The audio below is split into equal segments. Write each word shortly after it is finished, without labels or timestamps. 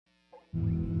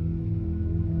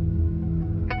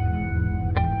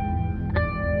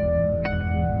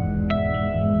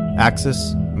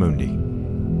Axis Mundi.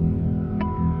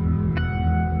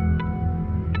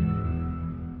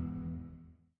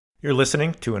 You're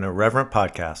listening to an Irreverent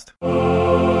podcast.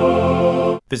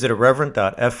 Visit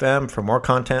irreverent.fm for more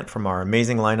content from our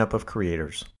amazing lineup of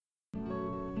creators.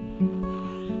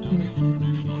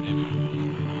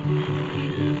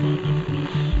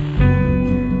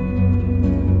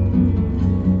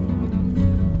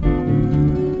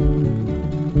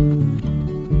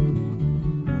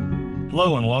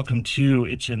 Hello and welcome to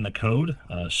It's in the Code,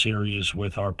 a series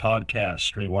with our podcast,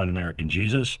 Straight White American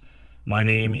Jesus. My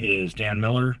name is Dan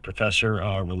Miller, professor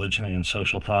of religion and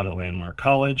social thought at Landmark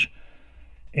College.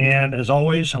 And as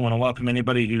always, I want to welcome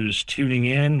anybody who's tuning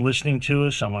in, listening to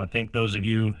us. I want to thank those of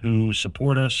you who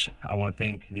support us. I want to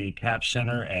thank the CAP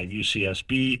Center at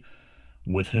UCSB,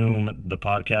 with whom the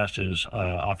podcast is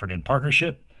offered in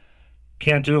partnership.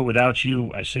 Can't do it without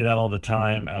you. I say that all the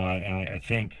time, and I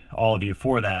thank all of you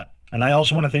for that. And I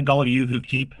also want to thank all of you who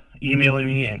keep emailing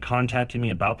me and contacting me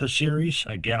about this series.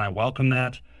 Again, I welcome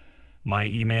that. My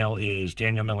email is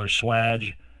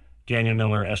danielmillerswaj,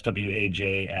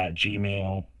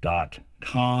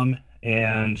 danielmillerswaj@gmail.com.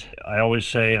 And I always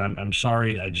say, I'm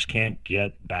sorry, I just can't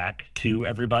get back to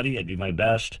everybody. I do my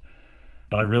best,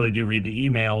 but I really do read the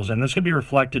emails. And this could be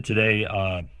reflected today.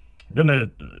 I'm going to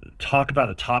talk about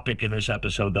a topic in this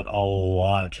episode that a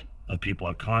lot of people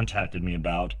have contacted me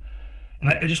about. And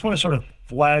I just want to sort of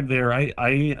flag there, I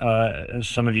as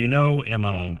some of you know, am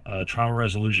a trauma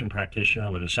resolution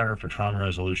practitioner with the Center for Trauma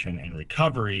Resolution and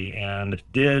Recovery, and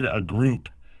did a group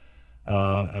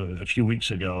a few weeks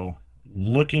ago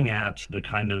looking at the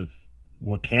kind of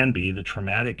what can be the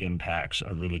traumatic impacts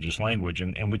of religious language.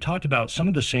 And we talked about some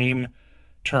of the same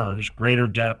terms, greater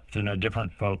depth and a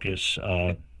different focus,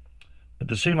 but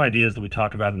the same ideas that we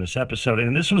talk about in this episode.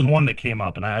 And this was one that came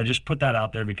up, and I just put that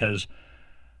out there because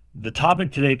the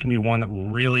topic today can be one that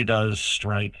really does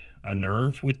strike a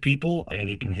nerve with people, and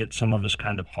it can hit some of us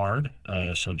kind of hard.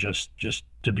 So just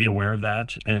to be aware of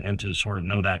that and to sort of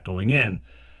know that going in.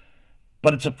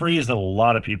 But it's a phrase that a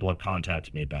lot of people have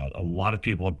contacted me about. A lot of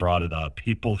people have brought it up.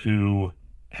 People who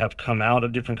have come out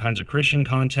of different kinds of Christian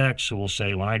contexts who will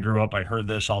say, when I grew up, I heard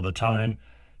this all the time.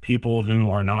 People who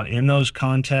are not in those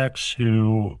contexts,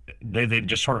 who they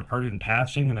just sort of heard it in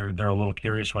passing, and they're a little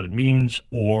curious what it means,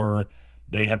 or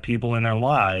they have people in their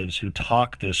lives who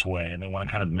talk this way and they want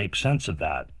to kind of make sense of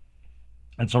that.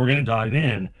 And so we're going to dive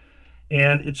in.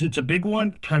 And it's a big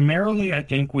one, primarily, I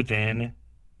think, within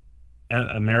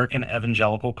American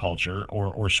evangelical culture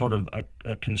or sort of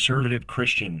a conservative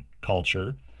Christian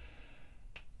culture.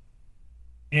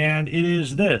 And it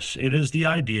is the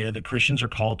idea that Christians are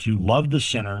called to love the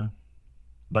sinner,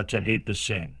 but to hate the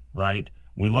sin, right?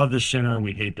 We love the sinner,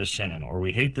 we hate the sin, or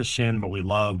we hate the sin, but we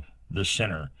love the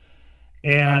sinner.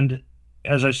 And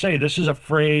as I say, this is a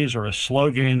phrase or a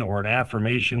slogan or an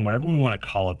affirmation, whatever we want to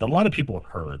call it, that a lot of people have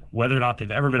heard, whether or not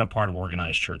they've ever been a part of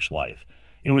organized church life.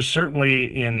 It was certainly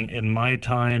in my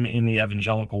time in the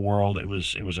evangelical world, it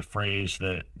was a phrase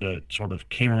that sort of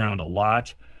came around a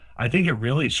lot. I think it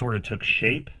really sort of took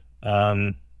shape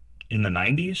in the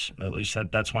 90s. At least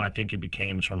that's when I think it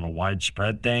became sort of a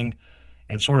widespread thing.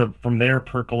 And sort of from there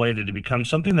percolated to become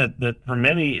something that for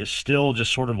many is still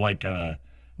just sort of like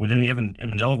within the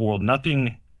evangelical world,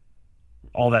 nothing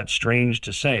all that strange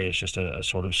to say. It's just a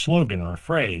sort of slogan or a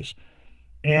phrase.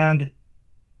 And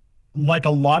like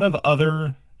a lot of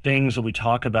other things that we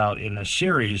talk about in this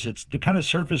series, it's the kind of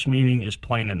surface meaning is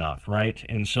plain enough, right?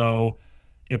 And so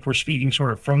if we're speaking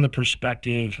sort of from the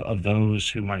perspective of those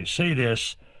who might say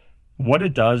this, what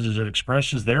it does is it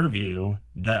expresses their view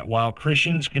that while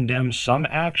Christians condemn some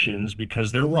actions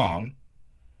because they're wrong,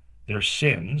 their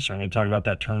sins, I'm going to talk about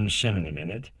that term sin in a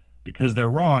minute, because they're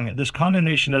wrong, this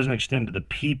condemnation doesn't extend to the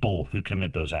people who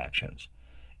commit those actions.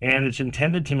 And it's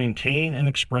intended to maintain and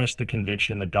express the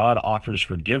conviction that God offers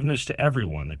forgiveness to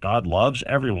everyone, that God loves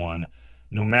everyone,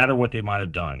 no matter what they might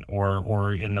have done.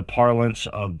 Or in the parlance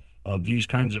of these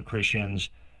kinds of Christians,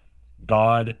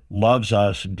 God loves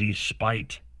us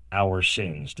despite our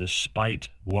sins, despite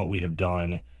what we have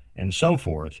done, and so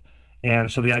forth.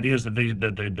 And so the idea is that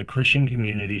the Christian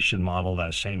community should model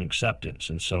that same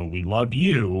acceptance. And so we love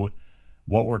you.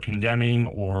 What we're condemning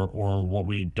or what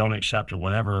we don't accept or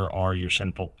whatever are your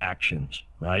sinful actions,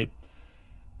 right?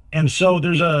 And so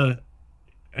there's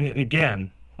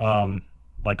again,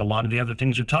 like a lot of the other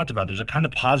things we've talked about, there's a kind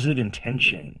of positive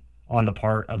intention on the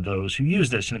part of those who use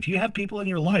this. And if you have people in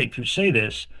your life who say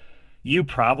this, you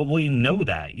probably know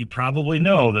that. You probably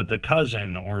know that the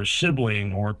cousin or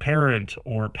sibling or parent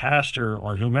or pastor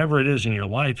or whomever it is in your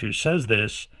life who says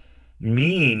this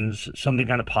means something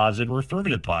kind of positive or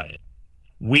affirmative by it.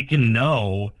 We can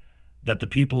know that the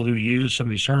people who use some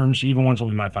of these terms, even ones that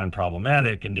we might find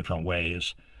problematic in different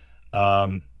ways,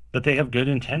 that they have good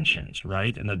intentions,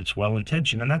 right? And that it's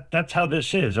well-intentioned. And that's how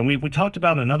this is. And we talked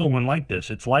about another one like this.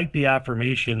 It's like the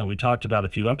affirmation that we talked about a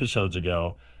few episodes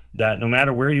ago, that no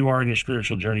matter where you are in your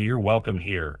spiritual journey, you're welcome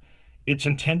here. It's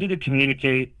intended to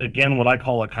communicate, again, what I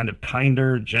call a kind of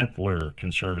kinder, gentler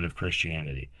conservative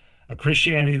Christianity. A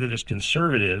Christianity that is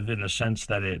conservative in the sense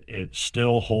that it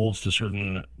still holds to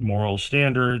certain moral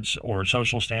standards or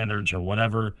social standards or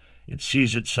whatever. It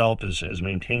sees itself as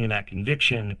maintaining that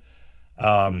conviction,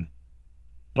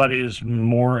 but is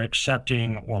more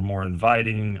accepting or more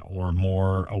inviting or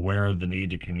more aware of the need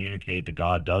to communicate that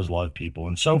God does love people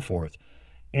and so forth.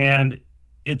 And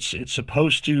it's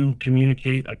supposed to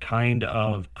communicate a kind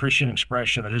of Christian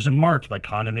expression that isn't marked by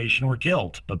condemnation or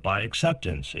guilt, but by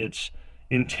acceptance. It's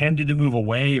intended to move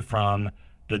away from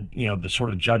the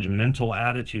sort of judgmental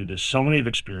attitude that so many have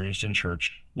experienced in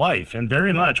church life. And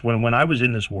very much when I was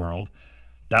in this world,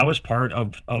 that was part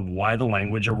of why the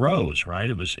language arose, right?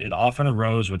 It often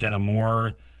arose within a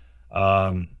more,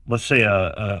 let's say,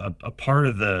 a part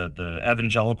of the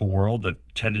evangelical world that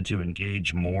tended to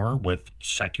engage more with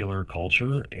secular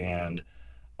culture, and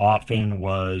often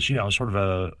was, sort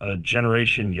of a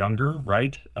generation younger,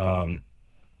 right?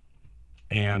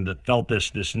 And that felt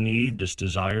this need, this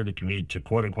desire to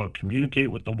quote unquote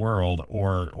communicate with the world,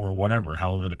 or whatever,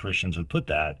 however the Christians would put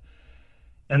that.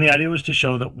 And the idea was to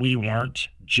show that we weren't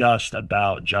just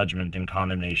about judgment and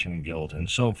condemnation and guilt and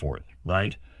so forth,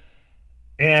 right?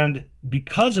 And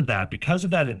because of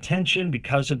that intention,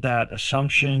 because of that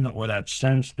assumption or that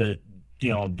sense that,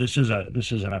 this is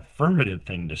an affirmative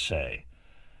thing to say,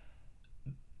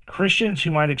 Christians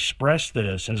who might express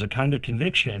this as a kind of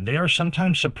conviction, they are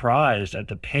sometimes surprised at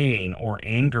the pain or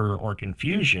anger or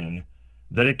confusion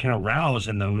that it can arouse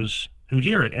in those who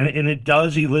hear it. And it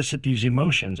does elicit these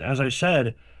emotions. As I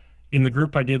said, in the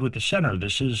group I did with the center,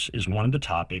 this is one of the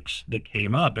topics that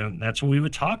came up, and that's what we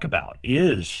would talk about,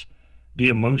 is the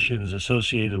emotions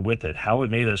associated with it, how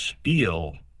it made us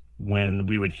feel when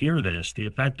we would hear this, the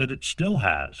effect that it still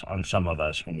has on some of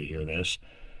us when we hear this.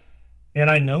 And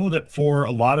I know that for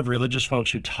a lot of religious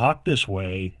folks who talk this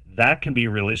way, that can be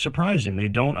really surprising. They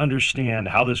don't understand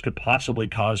how this could possibly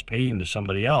cause pain to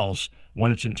somebody else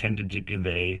when it's intended to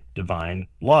convey divine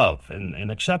love and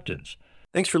acceptance.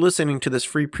 Thanks for listening to this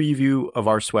free preview of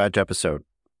our Swag episode.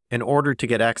 In order to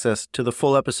get access to the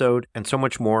full episode and so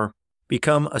much more,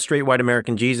 become a Straight White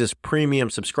American Jesus premium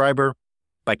subscriber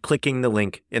by clicking the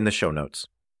link in the show notes.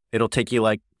 It'll take you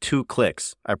like 2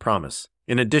 clicks, I promise.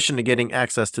 In addition to getting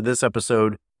access to this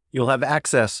episode, you'll have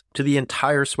access to the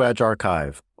entire Swag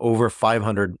archive, over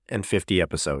 550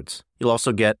 episodes. You'll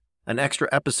also get an extra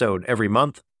episode every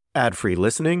month, ad-free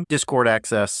listening, Discord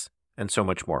access, and so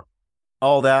much more.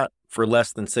 All that for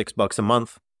less than $6 a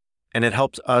month, and it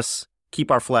helps us keep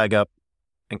our flag up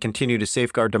and continue to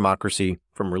safeguard democracy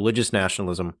from religious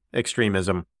nationalism,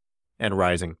 extremism, and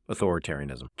rising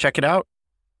authoritarianism. Check it out.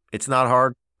 It's not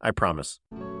hard, I promise.